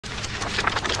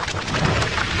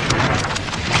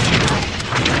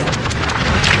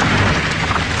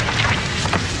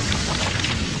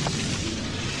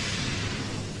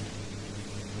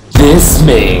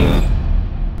May.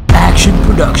 Action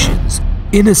Productions,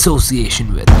 in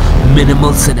association with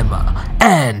Minimal Cinema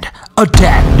and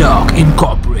Attack Dog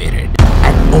Incorporated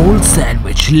and Old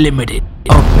Sandwich Limited,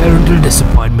 a parental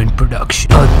disappointment production,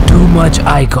 a too much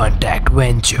eye contact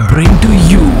venture, bring to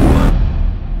you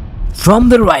from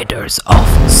the writers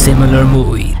of similar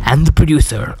movie and the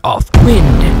producer of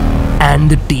Wind and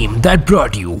the team that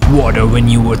brought you Water When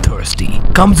You Were Thirsty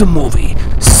comes a movie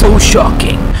so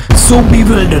shocking, so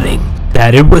bewildering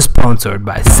that it was sponsored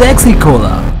by Sexy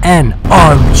Cola and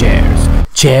armchairs.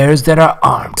 Chairs that are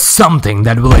armed, something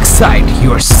that will excite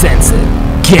your senses.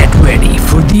 Get ready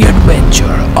for the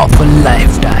adventure of a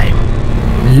lifetime.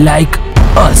 Like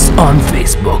us on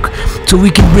Facebook so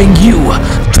we can bring you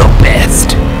the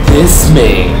best. This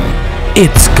May.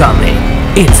 It's coming,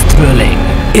 it's thrilling,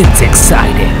 it's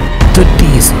exciting. The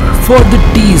teaser for the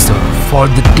teaser for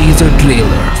the teaser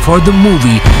trailer for the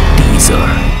movie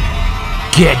teaser.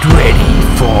 Get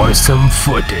ready for some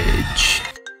footage.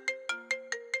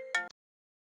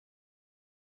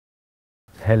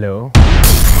 Hello.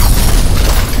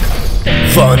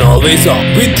 Fun always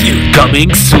on with you,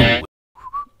 coming soon.